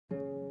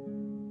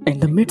In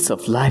the midst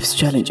of life's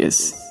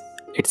challenges,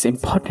 it's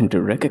important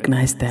to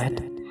recognize that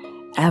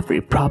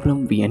every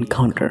problem we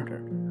encounter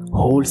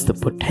holds the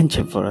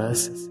potential for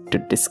us to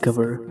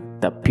discover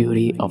the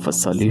beauty of a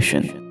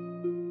solution.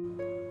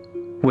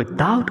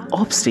 Without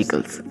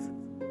obstacles,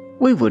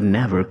 we would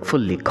never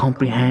fully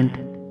comprehend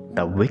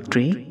the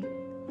victory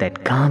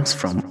that comes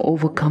from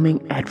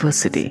overcoming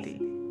adversity.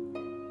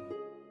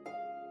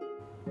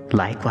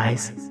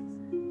 Likewise,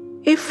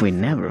 if we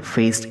never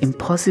faced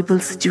impossible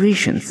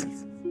situations,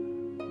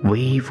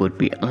 we would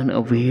be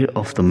unaware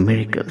of the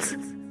miracles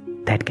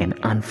that can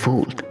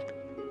unfold.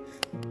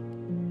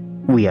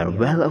 We are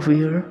well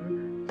aware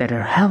that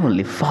our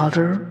Heavenly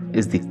Father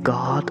is the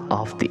God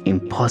of the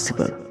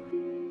impossible.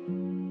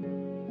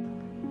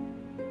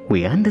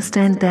 We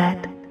understand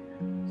that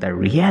the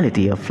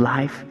reality of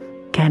life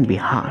can be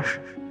harsh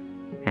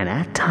and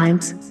at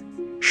times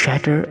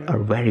shatter our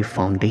very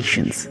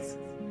foundations.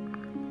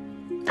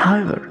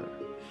 However,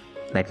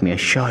 let me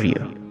assure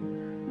you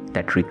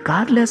that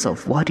regardless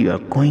of what you are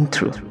going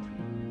through,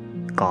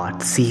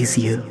 God sees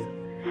you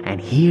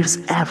and hears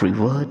every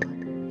word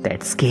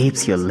that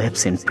escapes your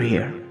lips in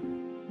prayer.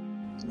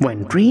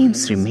 When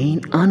dreams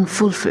remain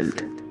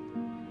unfulfilled,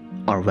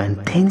 or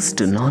when things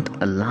do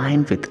not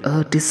align with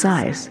our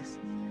desires,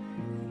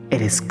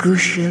 it is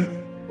crucial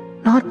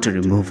not to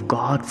remove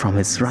God from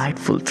His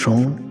rightful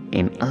throne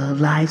in our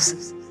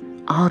lives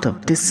out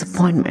of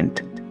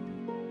disappointment.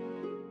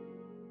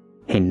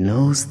 He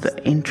knows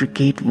the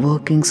intricate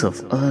workings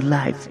of our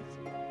life,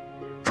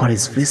 for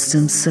His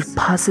wisdom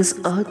surpasses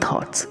our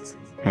thoughts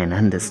and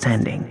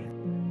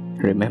understanding.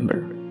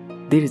 Remember,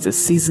 there is a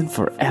season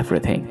for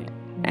everything,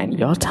 and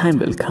your time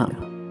will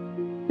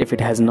come, if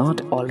it has not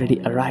already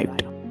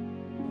arrived.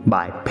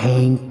 By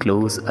paying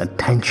close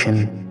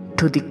attention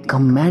to the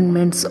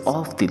commandments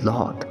of the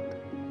Lord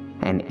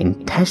and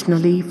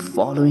intentionally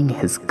following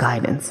His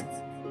guidance,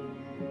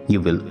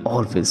 you will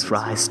always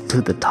rise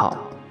to the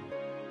top.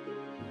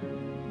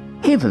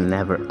 He will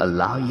never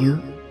allow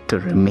you to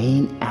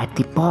remain at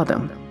the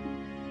bottom.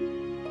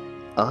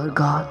 Our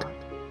God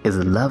is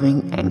a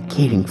loving and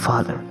caring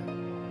Father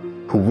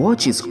who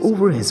watches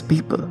over His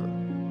people.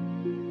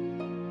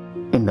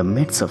 In the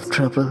midst of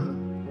trouble,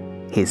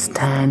 He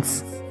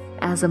stands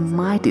as a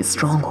mighty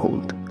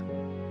stronghold.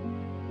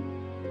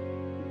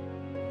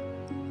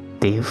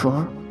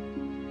 Therefore,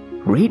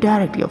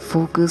 redirect your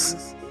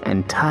focus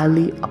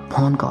entirely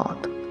upon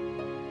God,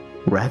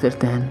 rather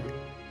than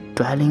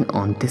dwelling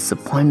on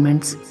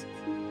disappointments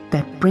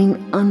that bring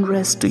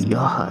unrest to your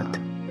heart.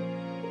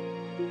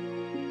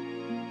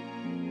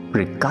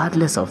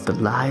 Regardless of the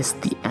lies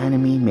the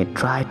enemy may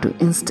try to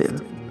instill,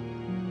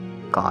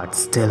 God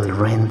still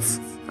reigns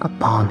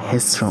upon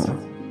His throne,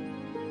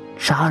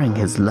 showering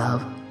His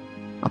love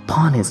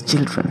upon His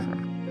children.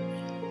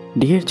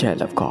 Dear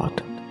child of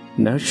God,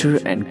 nurture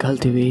and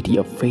cultivate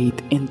your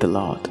faith in the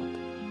Lord.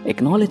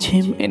 Acknowledge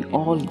Him in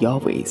all your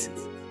ways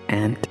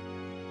and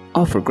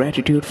offer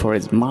gratitude for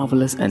His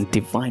marvelous and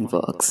divine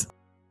works.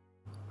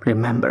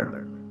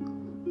 Remember,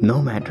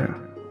 no matter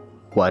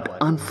what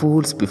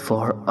unfolds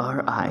before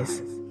our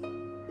eyes,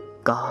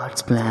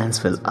 God's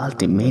plans will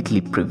ultimately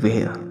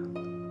prevail,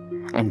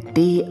 and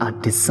they are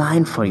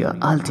designed for your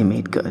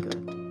ultimate good.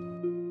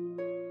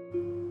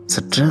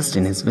 So trust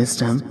in His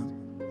wisdom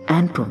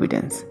and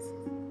providence,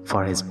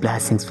 for His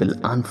blessings will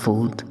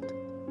unfold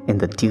in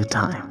the due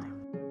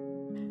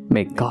time.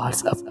 May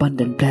God's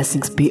abundant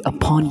blessings be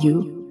upon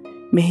you.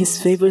 May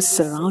His favors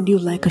surround you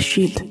like a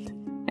shield,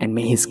 and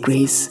may His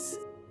grace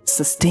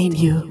sustain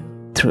you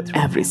through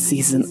every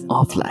season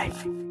of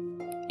life.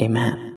 Amen.